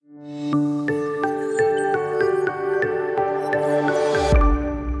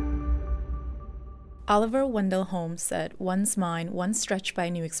Oliver Wendell Holmes said, "One's mind, once stretched by a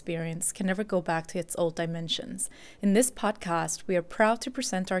new experience, can never go back to its old dimensions." In this podcast, we are proud to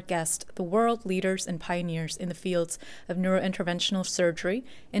present our guests, the world leaders and pioneers in the fields of neurointerventional surgery,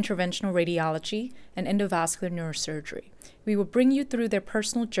 interventional radiology, and endovascular neurosurgery. We will bring you through their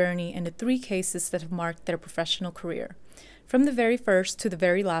personal journey and the 3 cases that have marked their professional career. From the very first to the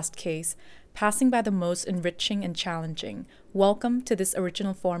very last case, passing by the most enriching and challenging. Welcome to this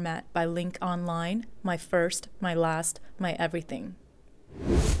original format by Link Online, my first, my last, my everything.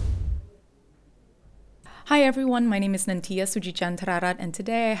 Hi everyone, my name is Nantia Sujichantrarat, and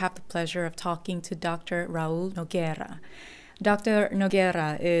today I have the pleasure of talking to Dr. Raul Nogueira. Dr.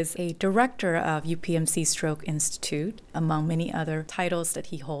 Nogueira is a director of UPMC Stroke Institute, among many other titles that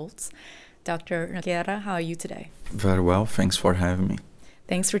he holds. Dr. Nogueira, how are you today? Very well, thanks for having me.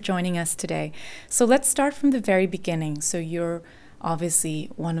 Thanks for joining us today. So let's start from the very beginning. So you're obviously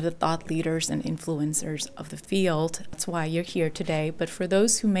one of the thought leaders and influencers of the field. That's why you're here today. But for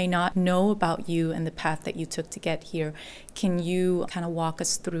those who may not know about you and the path that you took to get here, can you kind of walk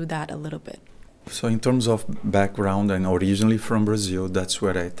us through that a little bit? So in terms of background, I'm originally from Brazil. That's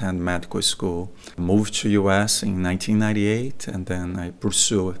where I attended medical school. Moved to US in 1998, and then I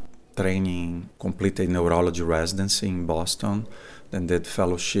pursued training, completed neurology residency in Boston, then did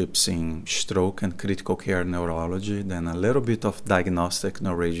fellowships in stroke and critical care neurology, then a little bit of diagnostic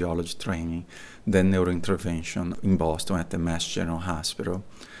neuroradiology training, then neurointervention in Boston at the Mass General Hospital.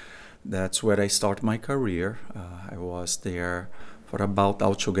 That's where I started my career. I was there for about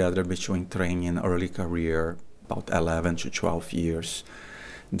altogether between training and early career, about 11 to 12 years.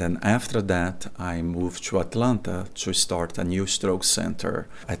 Then after that, I moved to Atlanta to start a new stroke center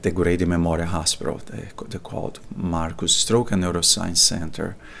at the Grady Memorial Hospital. They called Marcus Stroke and Neuroscience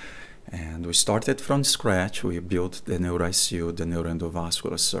Center. And we started from scratch. We built the neuro ICU, the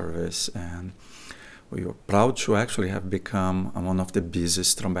neuroendovascular service, and we were proud to actually have become one of the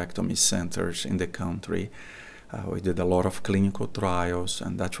busiest thrombectomy centers in the country. We did a lot of clinical trials,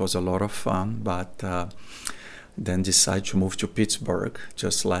 and that was a lot of fun, but then decided to move to Pittsburgh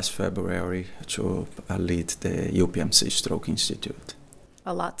just last February to lead the UPMC Stroke Institute.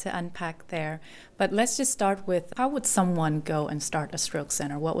 A lot to unpack there. But let's just start with, how would someone go and start a stroke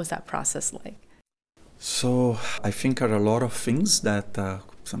center? What was that process like? So I think there are a lot of things that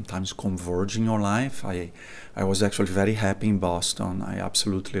sometimes converge in your life. I was actually very happy in Boston. I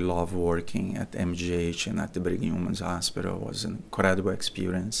absolutely love working at MGH and at the Brigham and Women's Hospital. It was an incredible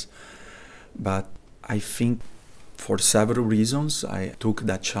experience. But I think for several reasons, I took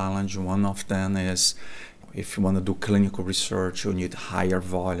that challenge. One of them is, if you want to do clinical research, you need higher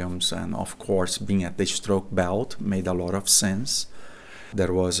volumes. And of course, being at the stroke belt made a lot of sense.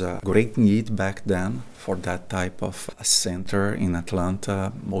 There was a great need back then for that type of a center in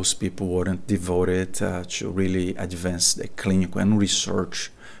Atlanta. Most people weren't devoted to really advance the clinical and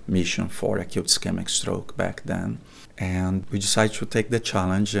research mission for acute ischemic stroke back then. And we decided to take the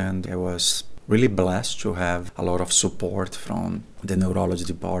challenge, and I was really blessed to have a lot of support from the neurology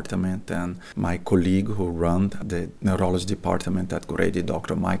department and my colleague who ran the neurology department at Grady,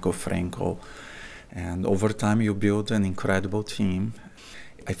 Dr. Michael Frankel. And over time, you build an incredible team.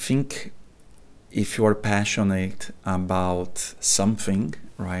 I think if you are passionate about something,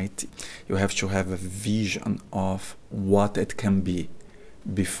 right, you have to have a vision of what it can be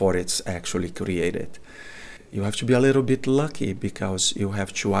before it's actually created. You have to be a little bit lucky because you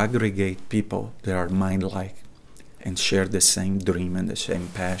have to aggregate people that are mind-like and share the same dream and the same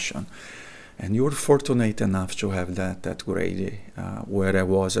passion. And you were fortunate enough to have that at Grady, where I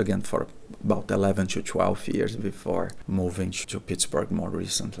was again for about 11 to 12 years before moving to Pittsburgh more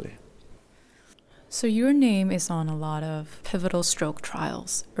recently. So your name is on a lot of pivotal stroke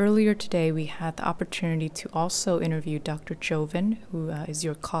trials. Earlier today, we had the opportunity to also interview Dr. Joven, who is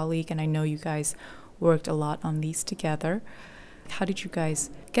your colleague, and I know you guys worked a lot on these together. How did you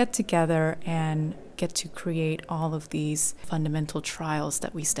guys get together and get to create all of these fundamental trials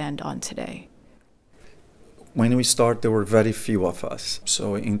that we stand on today? When we started, there were very few of us.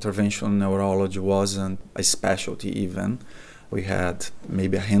 So interventional neurology wasn't a specialty even. We had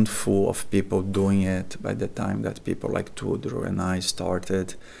maybe a handful of people doing it by the time that people like Tudor and I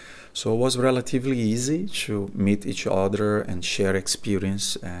started. So it was relatively easy to meet each other and share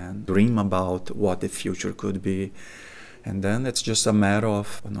experience and dream about what the future could be. And then it's just a matter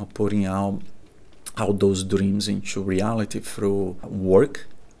of putting out those dreams into reality through work,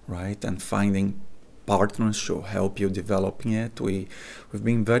 right? And finding partners to help you developing it. We've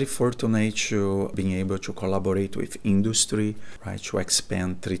been very fortunate to being able to collaborate with industry, right, to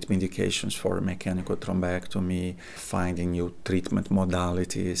expand treatment indications for mechanical thrombectomy, finding new treatment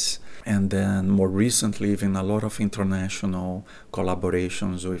modalities, and then more recently even a lot of international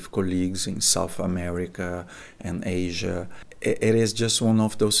collaborations with colleagues in South America and Asia. It is just one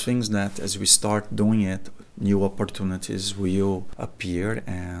of those things that as we start doing it, new opportunities will appear,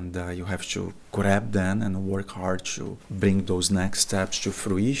 and you have to grab them and work hard to bring those next steps to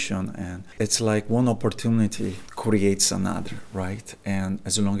fruition. And it's like one opportunity creates another, right? And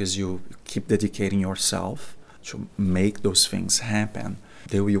as long as you keep dedicating yourself to make those things happen,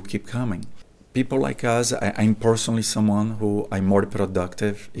 they will keep coming. People like us, I'm personally someone who I'm more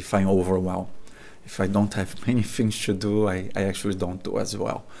productive if I'm overwhelmed. If I don't have many things to do, I actually don't do as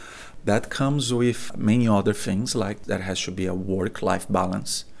well. That comes with many other things, like there has to be a work-life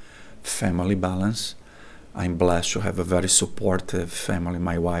balance, family balance. I'm blessed to have a very supportive family,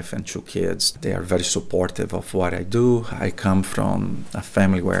 my wife and 2 kids. They are very supportive of what I do. I come from a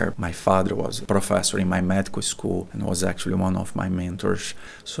family where my father was a professor in my medical school and was actually one of my mentors.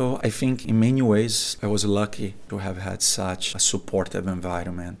 So I think in many ways I was lucky to have had such a supportive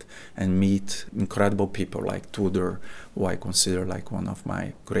environment and meet incredible people like Tudor, who I consider like one of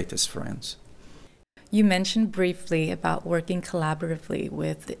my greatest friends. You mentioned briefly about working collaboratively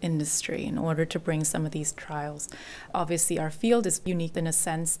with the industry in order to bring some of these trials. Obviously, our field is unique in a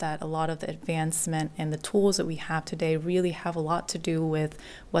sense that a lot of the advancement and the tools that we have today really have a lot to do with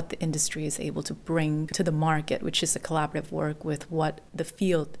what the industry is able to bring to the market, which is a collaborative work with what the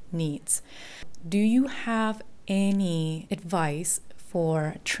field needs. Do you have any advice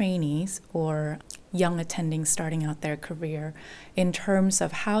for trainees or young attendings starting out their career in terms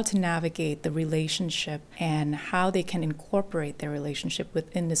of how to navigate the relationship and how they can incorporate their relationship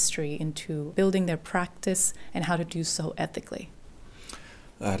with industry into building their practice and how to do so ethically?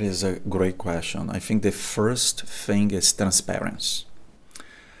 That is a great question. I think the first thing is transparency.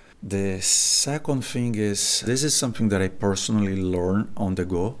 The second thing is, this is something that I personally learned on the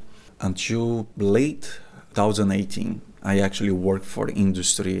go. Until late 2018, I actually worked for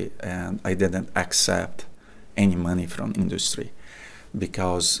industry and I didn't accept any money from industry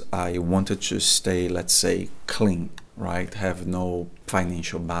because I wanted to stay, let's say, clean, right? Have no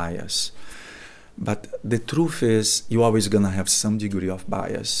financial bias. But the truth is, you're always going to have some degree of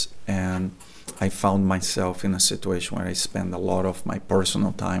bias. And I found myself in a situation where I spend a lot of my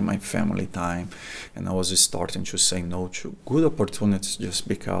personal time, my family time, and I was starting to say no to good opportunities just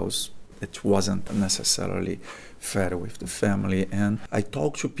because it wasn't necessarily fair with the family. And I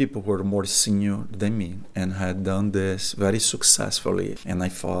talked to people who were more senior than me and had done this very successfully, and I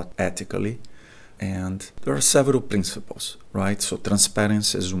thought ethically. And there are several principles, right? So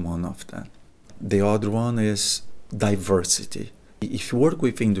transparency is one of them. The other one is diversity. If you work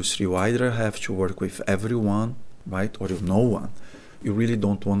with industry, you either have to work with everyone, right, or no one. You really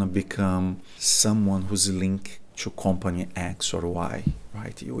don't want to become someone who's linked to company X or Y,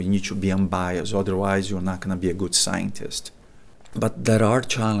 right? You need to be unbiased, otherwise you're not going to be a good scientist. But there are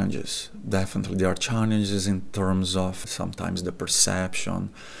challenges, definitely. There are challenges in terms of sometimes the perception.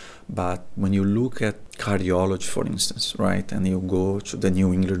 But when you look at cardiology, for instance, right, and you go to the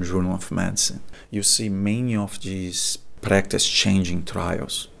New England Journal of Medicine, you see many of these practice-changing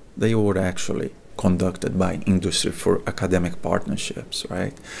trials. They were actually conducted by industry for academic partnerships,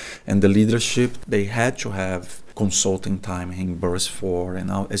 right? And the leadership, they had to have consulting time reimbursed for, and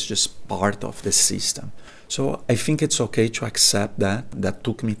now it's just part of the system. So I think it's okay to accept that. That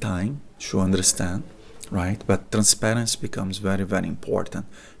took me time to understand, right? But transparency becomes very, very important.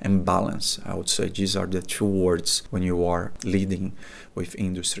 And balance, I would say these are the 2 words when you are leading with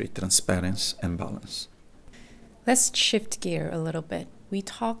industry: transparency and balance. Let's shift gear a little bit. We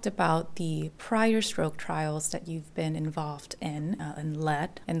talked about the prior stroke trials that you've been involved in and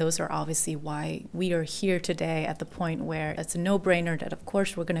led, and those are obviously why we are here today at the point where it's a no-brainer that of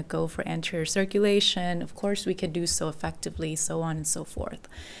course we're going to go for anterior circulation, of course we can do so effectively, so on and so forth.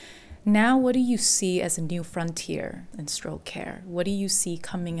 Now, what do you see as a new frontier in stroke care? What do you see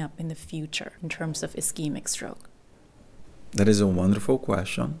coming up in the future in terms of ischemic stroke? That is a wonderful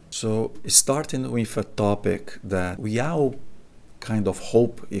question. So starting with a topic that we all kind of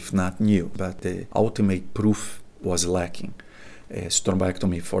hope, if not knew, but the ultimate proof was lacking.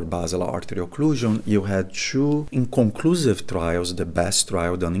 thrombectomy for basilar artery occlusion, you had two inconclusive trials, the best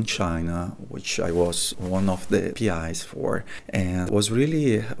trial done in China, which I was one of the PIs for, and it was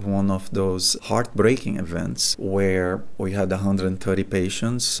really one of those heartbreaking events where we had 130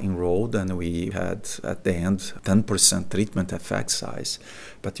 patients enrolled and we had at the end 10% treatment effect size.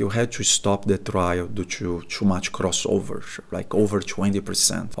 But you had to stop the trial due to too much crossover, like over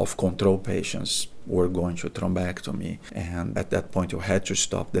 20% of control patients were going to thrombectomy. And at that point, you had to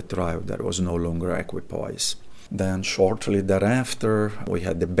stop the trial. That was no longer equipoise. Then shortly thereafter, we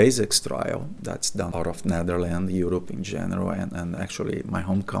had the BASICS trial that's done out of Netherlands, Europe in general, and actually my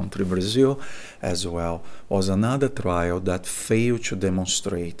home country, Brazil, as well, was another trial that failed to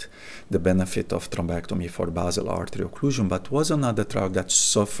demonstrate the benefit of thrombectomy for basilar artery occlusion, but was another trial that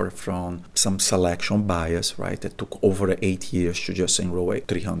suffered from some selection bias, right? It took over 8 years to just enroll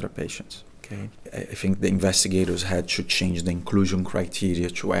 300 patients. Okay. I think the investigators had to change the inclusion criteria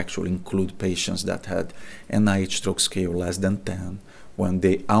to actually include patients that had NIH stroke scale less than 10, when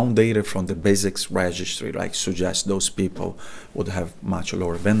the own data from the BASICS registry suggests those people would have much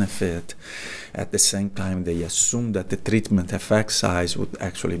lower benefit. At the same time, they assumed that the treatment effect size would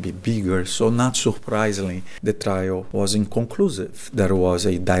actually be bigger. So not surprisingly, the trial was inconclusive. There was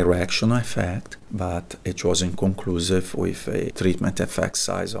a directional effect, but it was inconclusive with a treatment effect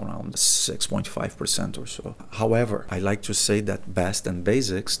size around 6.5% or so. However, I like to say that BEST and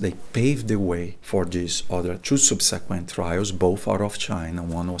BASICS, they paved the way for these other two subsequent trials, both out of China.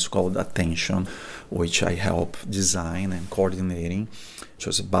 One was called Attention, which I helped design and coordinating, which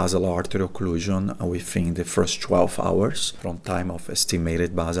was basilar artery occlusion within the first 12 hours from time of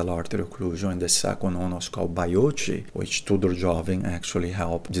estimated basilar artery occlusion. And the second one was called BIOCHI, which Tudor Joving actually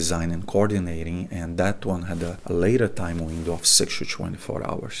helped design and coordinating, and that one had a later time window of 6 to 24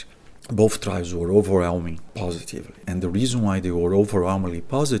 hours. Both trials were overwhelming positively. And the reason why they were overwhelmingly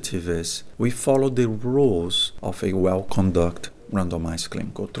positive is we followed the rules of a well-conducted randomized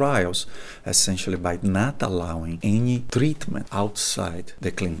clinical trials, essentially by not allowing any treatment outside the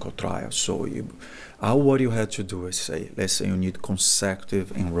clinical trial. So what you had to do is say, let's say you need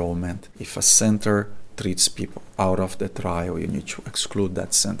consecutive enrollment. If a center treats people out of the trial, you need to exclude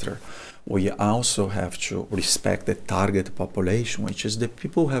that center. We also have to respect the target population, which is the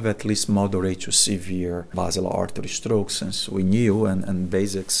people who have at least moderate to severe basilar artery stroke, since we knew and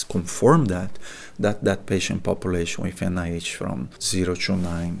BASICS confirmed that patient population with NIH from 0 to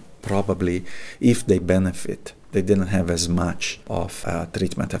 9, probably if they benefit, they didn't have as much of a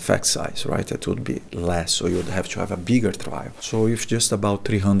treatment effect size, right? It would be less, so you would have to have a bigger trial. So with just about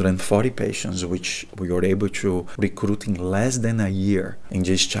 340 patients, which we were able to recruit in less than a year in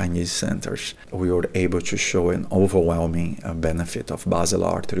these Chinese centers, we were able to show an overwhelming benefit of basilar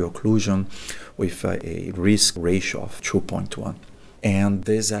artery occlusion with a risk ratio of 2.1. And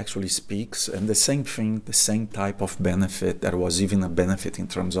this actually speaks, and the same thing, the same type of benefit, there was even a benefit in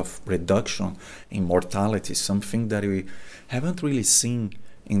terms of reduction in mortality, something that we haven't really seen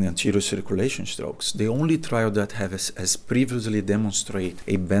in anterior circulation strokes. The only trial that has previously demonstrated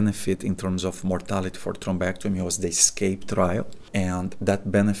a benefit in terms of mortality for thrombectomy was the ESCAPE trial. And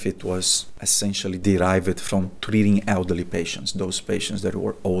that benefit was essentially derived from treating elderly patients, those patients that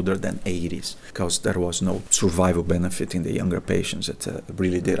were older than 80s, because there was no survival benefit in the younger patients. It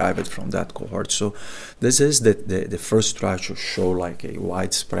really derived from that cohort. So this is the first trial to show like a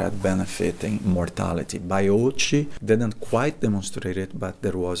widespread benefit in mortality. BIOCHI didn't quite demonstrate it, but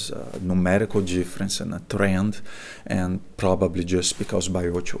there was a numerical difference and a trend, and probably just because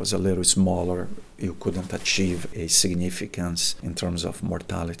BIOCHI was a little smaller, you couldn't achieve a significance in terms of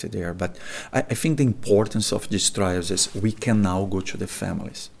mortality there. But I think the importance of these trials is we can now go to the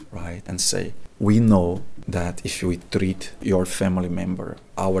families, right, and say, we know that if we treat your family member,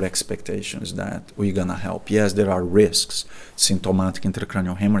 our expectation is that we're gonna help. Yes, there are risks. Symptomatic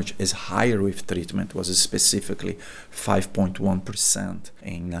intracranial hemorrhage is higher with treatment, was specifically 5.1%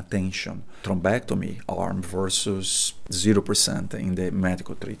 in Attention thrombectomy arm versus 0% in the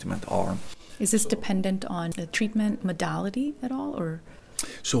medical treatment arm. Is this dependent on the treatment modality at all, or?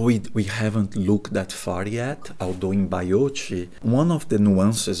 So we haven't looked that far yet, although in BIOCHI, one of the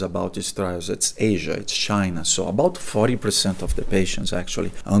nuances about these trials, it's Asia, it's China, so about 40% of the patients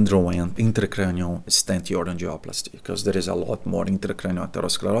actually underwent intracranial stent uroangioplasty, because there is a lot more intracranial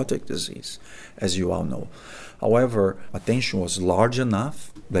atherosclerotic disease, as you all know. However, Attention was large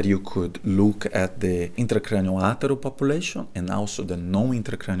enough that you could look at the intracranial atero population and also the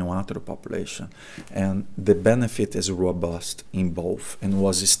non-intracranial atero population. And the benefit is robust in both and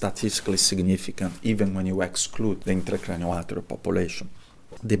was statistically significant even when you exclude the intracranial atero population.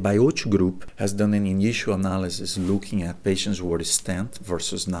 The BioCH group has done an initial analysis looking at patients who were stent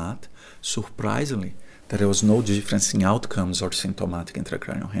versus not. Surprisingly, there was no difference in outcomes or symptomatic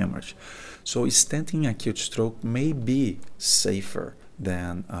intracranial hemorrhage. So stenting acute stroke may be safer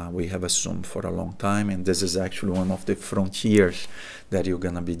than we have assumed for a long time, and this is actually one of the frontiers that you're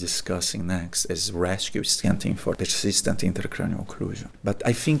going to be discussing next, is rescue stenting for persistent intracranial occlusion. But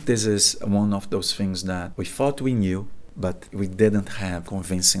I think this is one of those things that we thought we knew, but we didn't have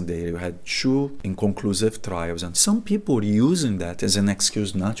convincing data. We had 2 inconclusive trials, and some people were using that as an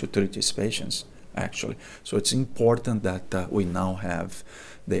excuse not to treat these patients, actually. So it's important that we now have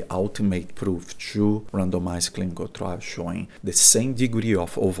the ultimate proof, 2 randomized clinical trials showing the same degree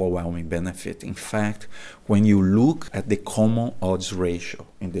of overwhelming benefit. In fact, when you look at the common odds ratio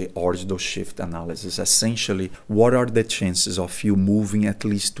in the ortho shift analysis, essentially, what are the chances of you moving at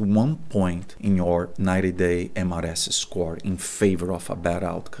least 1 point in your 90-day MRS score in favor of a better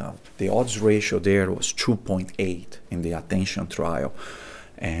outcome? The odds ratio there was 2.8 in the attention trial.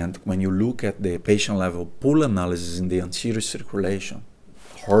 And when you look at the patient-level pool analysis in the anterior circulation,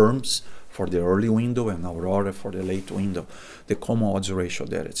 HERMS for the early window and Aurora for the late window, the common odds ratio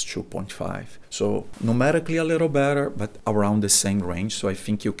there is 2.5. So numerically a little better, but around the same range. So I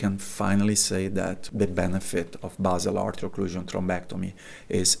think you can finally say that the benefit of basilar arterial occlusion thrombectomy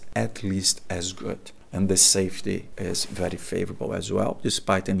is at least as good. And the safety is very favorable as well,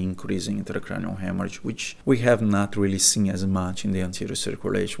 despite an increase in intracranial hemorrhage, which we have not really seen as much in the anterior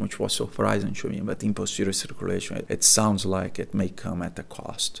circulation, which was surprising to me. But in posterior circulation, it sounds like it may come at a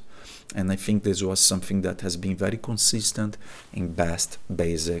cost. And I think this was something that has been very consistent in BEST,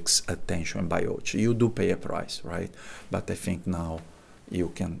 BASICS, attention, and BioCH. You do pay a price, right? But I think now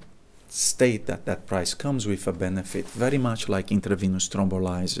you can state that that price comes with a benefit, very much like intravenous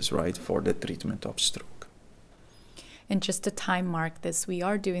thrombolysis, right, for the treatment of stroke. And just to time mark this, we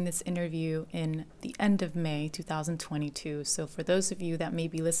are doing this interview in the end of May 2022. So for those of you that may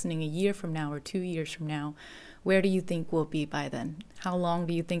be listening a year from now or 2 years from now, where do you think we'll be by then? How long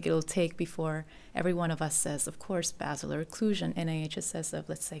do you think it'll take before every one of us says, of course, basilar occlusion, NIHSS of,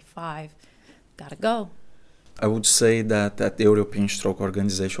 let's say, 5, gotta go? I would say that at the European Stroke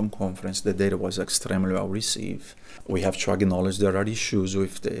Organization conference, the data was extremely well received. We have to acknowledge there are issues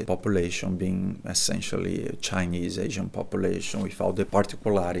with the population being essentially a Chinese Asian population with all the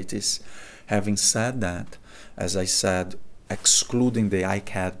particularities. Having said that, as I said, excluding the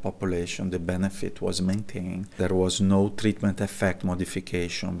ICAD population, the benefit was maintained. There was no treatment effect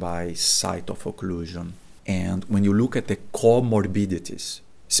modification by site of occlusion. And when you look at the comorbidities,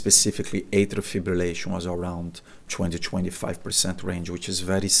 specifically atrial fibrillation was around 20-25% range, which is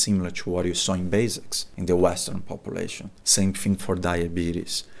very similar to what you saw in BASICS in the Western population. Same thing for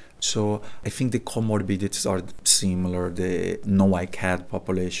diabetes. So I think the comorbidities are similar. The no-ICAD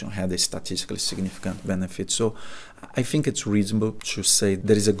population had a statistically significant benefit. So I think it's reasonable to say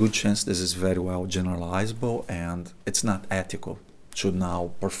there is a good chance this is very well generalizable, and it's not ethical to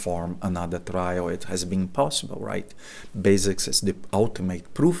now perform another trial. It has been possible, right? BASICS is the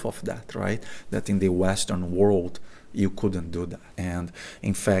ultimate proof of that, right? That in the Western world, you couldn't do that. And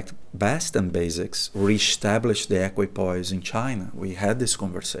in fact, BEST and BASICS reestablished the equipoise in China. We had this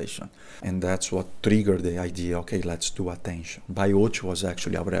conversation, and that's what triggered the idea, okay, let's do attention. BioCH was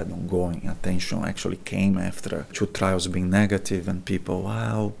actually already ongoing. Attention actually came after 2 trials being negative, and people,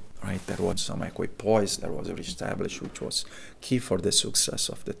 wow, right, there was some equipoise that was reestablished, which was key for the success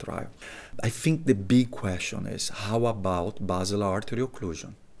of the trial. I think the big question is, how about basilar arterial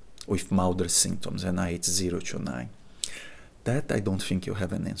occlusion with milder symptoms, NIH 0 to 9? That I don't think you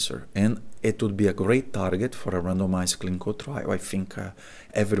have an answer. And it would be a great target for a randomized clinical trial. I think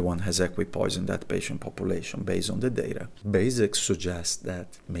everyone has equipoise in that patient population based on the data. BASICS suggests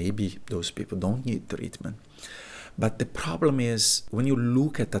that maybe those people don't need treatment. But the problem is, when you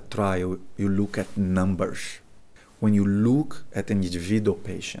look at a trial, you look at numbers. When you look at an individual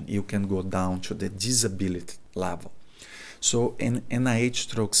patient, you can go down to the disability level. So an NIH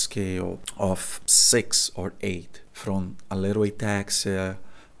stroke scale of 6 or 8, from a little ataxia,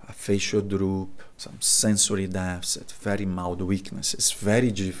 a facial droop, some sensory deficit, very mild weakness, is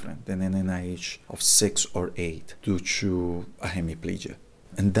very different than an NIH of 6 or 8 due to a hemiplegia.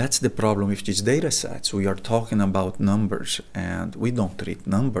 And that's the problem with these data sets. We are talking about numbers, and we don't treat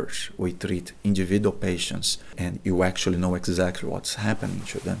numbers. We treat individual patients, and you actually know exactly what's happening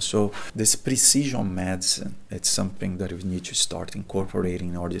to them. So this precision medicine, it's something that we need to start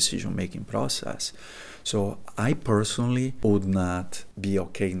incorporating in our decision-making process So I personally would not be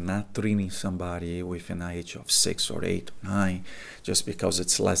okay not treating somebody with an IH of 6 or 8 or 9 just because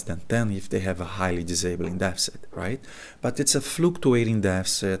it's less than 10 if they have a highly disabling deficit, right? But it's a fluctuating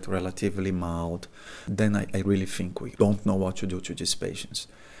deficit, relatively mild. Then I really think we don't know what to do to these patients.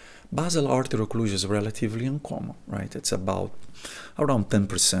 Basal artery occlusion is relatively uncommon, right? It's about around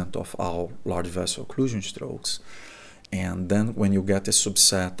 10% of all large vessel occlusion strokes. And then when you get a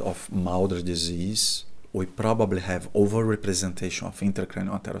subset of milder disease, we probably have overrepresentation of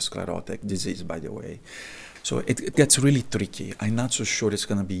intracranial atherosclerotic disease, by the way. So it gets really tricky. I'm not so sure it's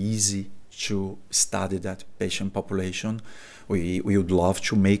going to be easy to study that patient population. We would love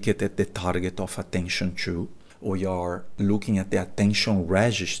to make it at the target of attention too. We are looking at the attention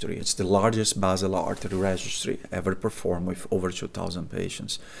registry. It's the largest basal artery registry ever performed with over 2,000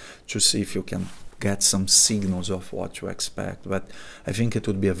 patients to see if you can get some signals of what to expect. But I think it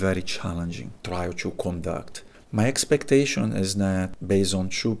would be a very challenging trial to conduct. My expectation is that based on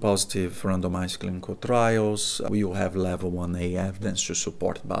 2 positive randomized clinical trials, we will have level 1A evidence to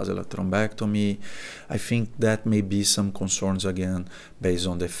support basilar thrombectomy. I think that may be some concerns again based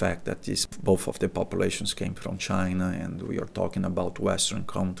on the fact that both of the populations came from China and we are talking about Western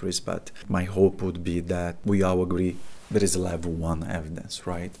countries, but my hope would be that we all agree there is level 1 evidence,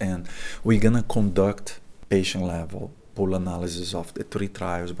 right? And we're going to conduct patient level pool analysis of the 3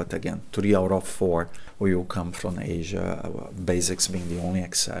 trials, but again, 3 out of 4 will come from Asia, basics being the only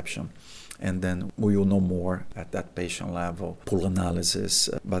exception. And then we will know more at that patient level pool analysis.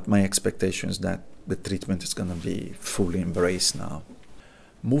 But my expectation is that the treatment is going to be fully embraced now.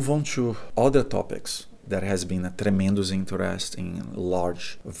 Move on to other topics. There has been a tremendous interest in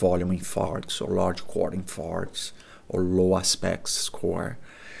large volume infarcts or large core infarcts or low aspects score.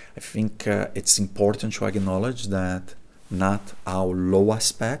 I think it's important to acknowledge that not all low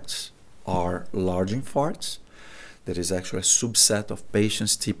aspects are large infarcts. There is actually a subset of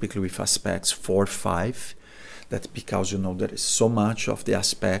patients typically with aspects 4 or 5 that because there is so much of the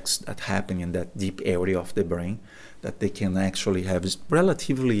aspects that happen in that deep area of the brain that they can actually have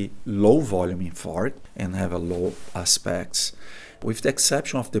relatively low volume infarct and have a low aspects. With the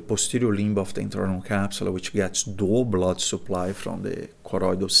exception of the posterior limb of the internal capsule, which gets dual blood supply from the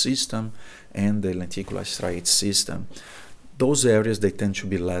choroidal system and the lenticular striate system, those areas, they tend to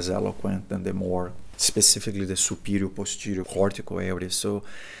be less eloquent than the more, specifically the superior posterior cortical area. So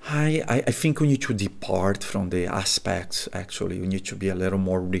I think we need to depart from the aspects, actually. We need to be a little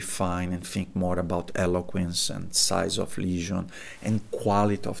more refined and think more about eloquence and size of lesion and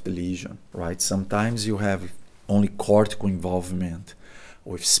quality of the lesion, right? Sometimes you have only cortical involvement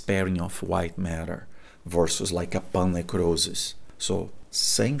with sparing of white matter versus like a pan-necrosis. So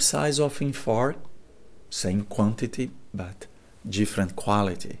same size of infarct, same quantity, but different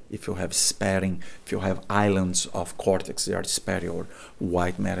quality. If you have sparing, if you have islands of cortex that are spared or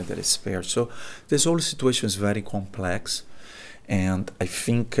white matter that is spared. So this whole situation is very complex. And I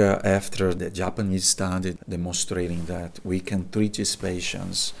think after the Japanese study demonstrating that we can treat these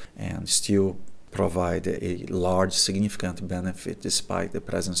patients and still provide a large significant benefit despite the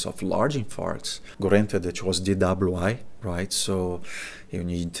presence of large infarcts. Granted, it was DWI, right? So you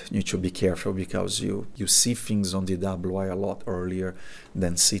need to be careful because you see things on DWI a lot earlier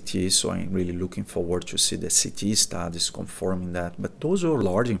than CT. So I'm really looking forward to see the CT studies confirming that. But those were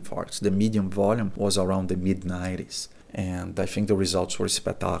large infarcts. The median volume was around the mid-90s. And I think the results were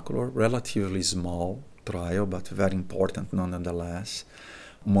spectacular. Relatively small trial, but very important nonetheless.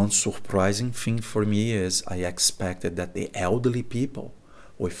 One surprising thing for me is I expected that the elderly people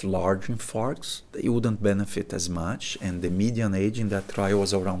with large infarcts, they wouldn't benefit as much, and the median age in that trial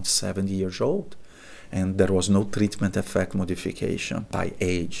was around 70 years old, and there was no treatment effect modification by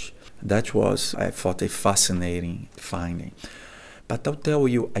age. That was, I thought, a fascinating finding. But I'll tell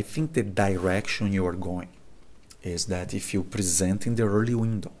you, I think the direction you are going is that if you present in the early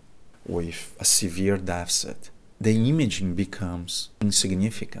window with a severe deficit, the imaging becomes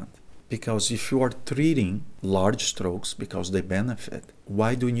insignificant. Because if you are treating large strokes because they benefit,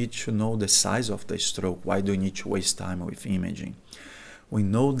 why do you need to know the size of the stroke? Why do you need to waste time with imaging? We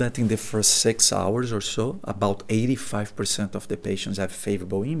know that in the first 6 hours or so, about 85% of the patients have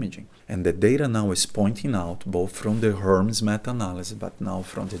favorable imaging. And the data now is pointing out, both from the Herms meta-analysis, but now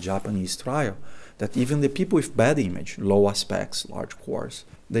from the Japanese trial, that even the people with bad image, low aspects, large cores,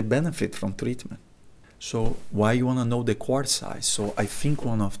 they benefit from treatment. So why you want to know the core size? So I think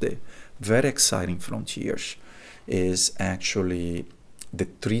one of the very exciting frontiers is actually the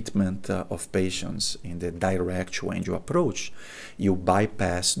treatment of patients in the direct angio approach. You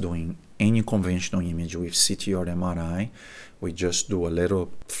bypass doing any conventional image with CT or MRI. We just do a little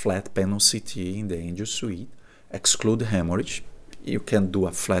flat panel CT in the angio suite, exclude hemorrhage. You can do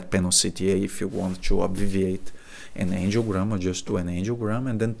a flat panel CTA if you want to obviate an angiogram, or just do an angiogram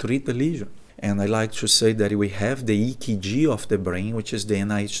and then treat the lesion. And I like to say that we have the EKG of the brain, which is the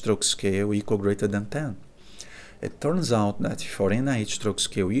NIH stroke scale equal greater than 10. It turns out that for NIH stroke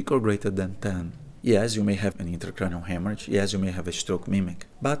scale equal greater than 10, yes, you may have an intracranial hemorrhage. Yes, you may have a stroke mimic.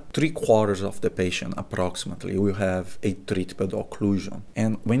 But 3/4 of the patient approximately will have a treatable occlusion.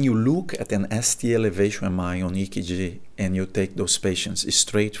 And when you look at an ST elevation MI on EKG and you take those patients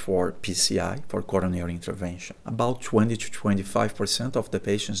straight for PCI, for coronary intervention, about 20 to 25% of the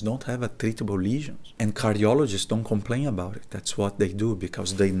patients don't have a treatable lesions. And cardiologists don't complain about it. That's what they do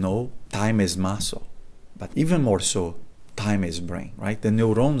because they know time is muscle. But even more so, time is brain, right? The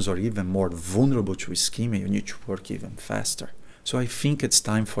neurons are even more vulnerable to ischemia. You need to work even faster. So I think it's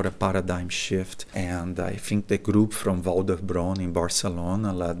time for a paradigm shift. And I think the group from Vall d'Hebron in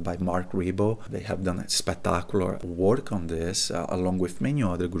Barcelona, led by Mark Ribot, they have done a spectacular work on this, along with many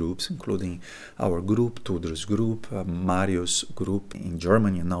other groups, including our group, Tudor's group, Mario's group in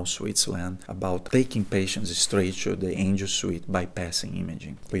Germany and now Switzerland, about taking patients straight to the angio suite bypassing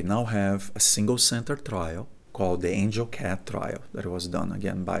imaging. We now have a single center trial called the AngelCat trial that was done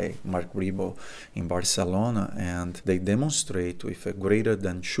again by Mark Ribot in Barcelona, and they demonstrate with a greater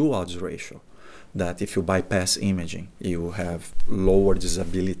than 2 odds ratio that if you bypass imaging, you have lower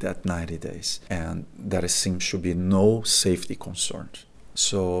disability at 90 days, and there seems to be no safety concerns.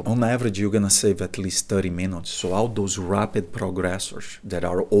 So on average, you're going to save at least 30 minutes. So all those rapid progressors that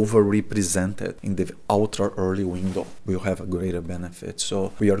are overrepresented in the ultra early window will have a greater benefit.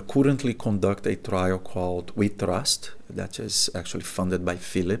 So we are currently conducting a trial called We Trust, that is actually funded by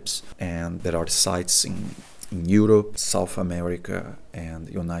Philips, and there are sites in Europe, South America, and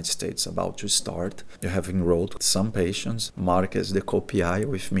the United States about to start. You have enrolled some patients. Mark is the co-PI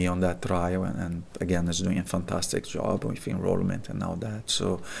with me on that trial, and again is doing a fantastic job with enrollment and all that.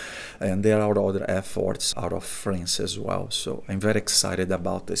 So, and there are other efforts out of France as well. So I'm very excited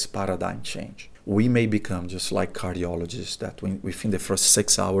about this paradigm change. We may become just like cardiologists that within the first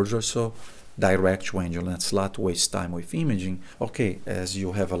 6 hours or so, direct to angio. Let's not waste time with imaging. Okay, as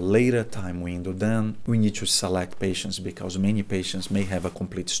you have a later time window, then we need to select patients because many patients may have a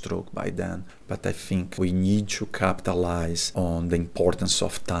complete stroke by then. But I think we need to capitalize on the importance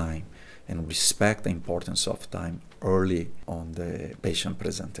of time and respect the importance of time early on the patient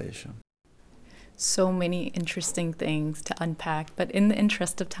presentation. So many interesting things to unpack, but in the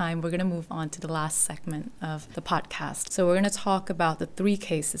interest of time, we're going to move on to the last segment of the podcast. So we're going to talk about the 3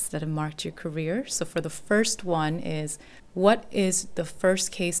 cases that have marked your career. So for the first one is, what is the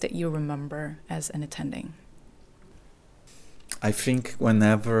first case that you remember as an attending? I think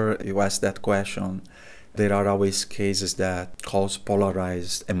whenever you ask that question, there are always cases that cause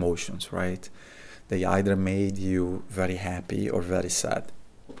polarized emotions, right? They either made you very happy or very sad.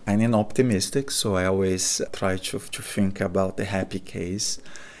 I'm an optimistic, so I always try to think about the happy case.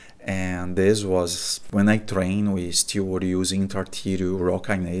 And this was when I trained, we still were using intraarterial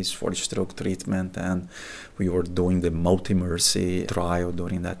urokinase for stroke treatment, and we were doing the multi-Mercy trial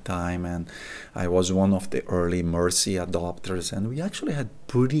during that time. And I was one of the early Mercy adopters, and we actually had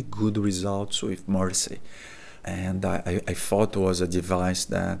pretty good results with Mercy. And I thought it was a device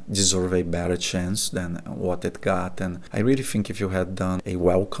that deserved a better chance than what it got. And I really think if you had done a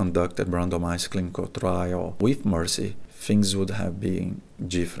well-conducted randomized clinical trial with Mercy, things would have been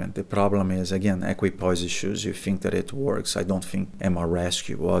different. The problem is, again, equipoise issues. You think that it works. I don't think MR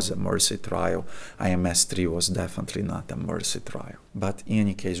Rescue was a Mercy trial. IMS3 was definitely not a Mercy trial. But in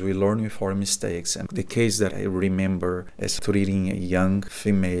any case, we learn with our mistakes. And the case that I remember is treating a young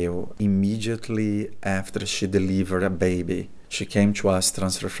female immediately after she delivered a baby. She came to us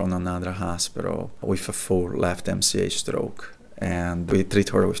transferred from another hospital with a full left MCA stroke. And we treat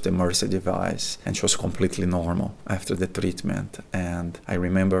her with the Mercy device, and she was completely normal after the treatment. And I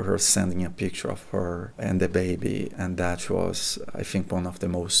remember her sending a picture of her and the baby, and that was, I think, one of the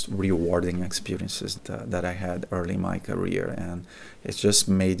most rewarding experiences that I had early in my career. And it just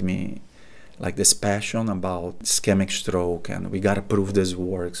made me like this passion about ischemic stroke, and we gotta prove this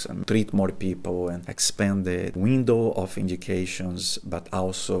works and treat more people and expand the window of indications, but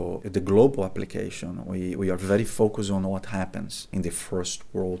also the global application. We are very focused on what happens in the first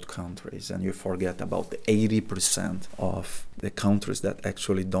world countries, and you forget about the 80% of the countries that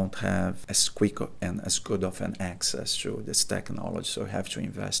actually don't have as quick and as good of an access to this technology. So we have to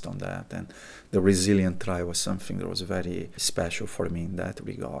invest on that. And the Resilient trial was something that was very special for me in that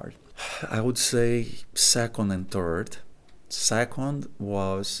regard. I would say second and third Second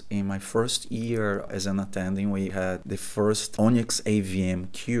was in my first year as an attending, we had the first Onyx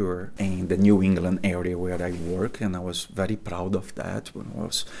AVM cure in the New England area where I work, and I was very proud of that. When it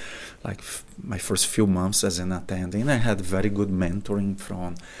was like my first few months as an attending, I had very good mentoring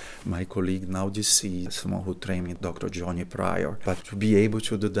from my colleague, now deceased, someone who trained me, Dr. Johnny Pryor. But to be able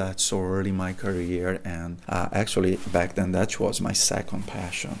to do that so early in my career, and actually back then that was my second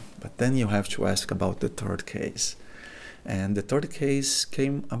passion. But then you have to ask about the third case. And the third case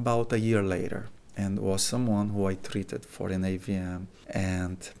came about a year later and was someone who I treated for an AVM.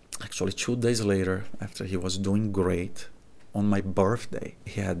 And actually 2 days later, after he was doing great, on my birthday,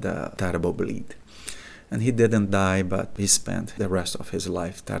 he had a terrible bleed. And he didn't die, but he spent the rest of his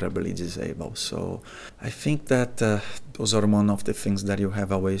life terribly disabled. So I think that those are one of the things that you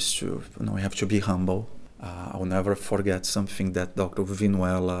have always to, you have to be humble. I'll never forget something that Dr.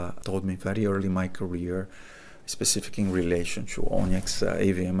 Vinuela told me very early in my career, specifically in relation to Onyx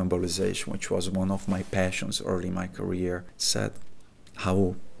AVM embolization, which was one of my passions early in my career. Said,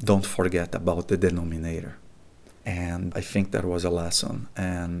 Raul, don't forget about the denominator. And I think that was a lesson.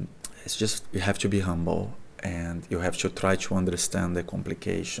 And it's just, you have to be humble and you have to try to understand the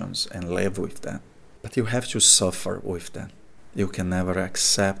complications and live with them. But you have to suffer with them. You can never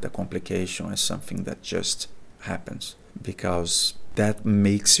accept the complication as something that just happens, because that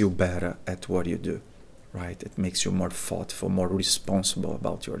makes you better at what you do. Right? It makes you more thoughtful, more responsible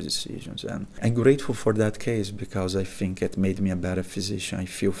about your decisions. And I'm grateful for that case because I think it made me a better physician. I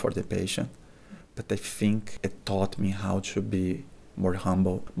feel for the patient, but I think it taught me how to be more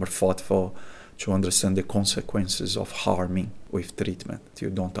humble, more thoughtful, to understand the consequences of harming with treatment. You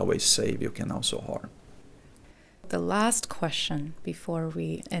don't always save, you can also harm. The last question before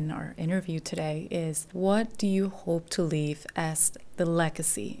we end our interview today is, what do you hope to leave as the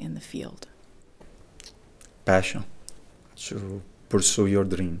legacy in the field? Passion to pursue your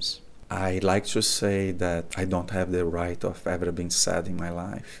dreams. I like to say that I don't have the right of ever being sad in my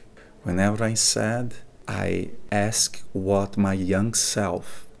life. Whenever I'm sad, I ask what my young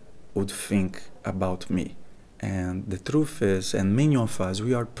self would think about me. And the truth is, and many of us,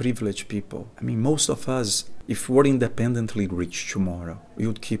 we are privileged people. I mean, most of us, if we're independently rich tomorrow, we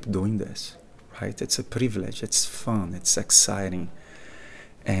would keep doing this, right? It's a privilege, it's fun, it's exciting.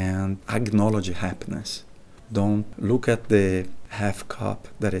 And acknowledge happiness. Don't look at the half cup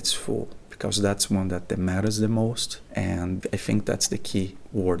that it's full, because that's one that matters the most. And I think that's the key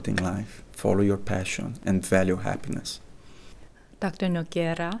word in life. Follow your passion and value happiness. Dr.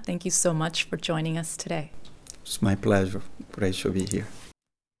 Nogueira, thank you so much for joining us today. It's my pleasure. Great to be here.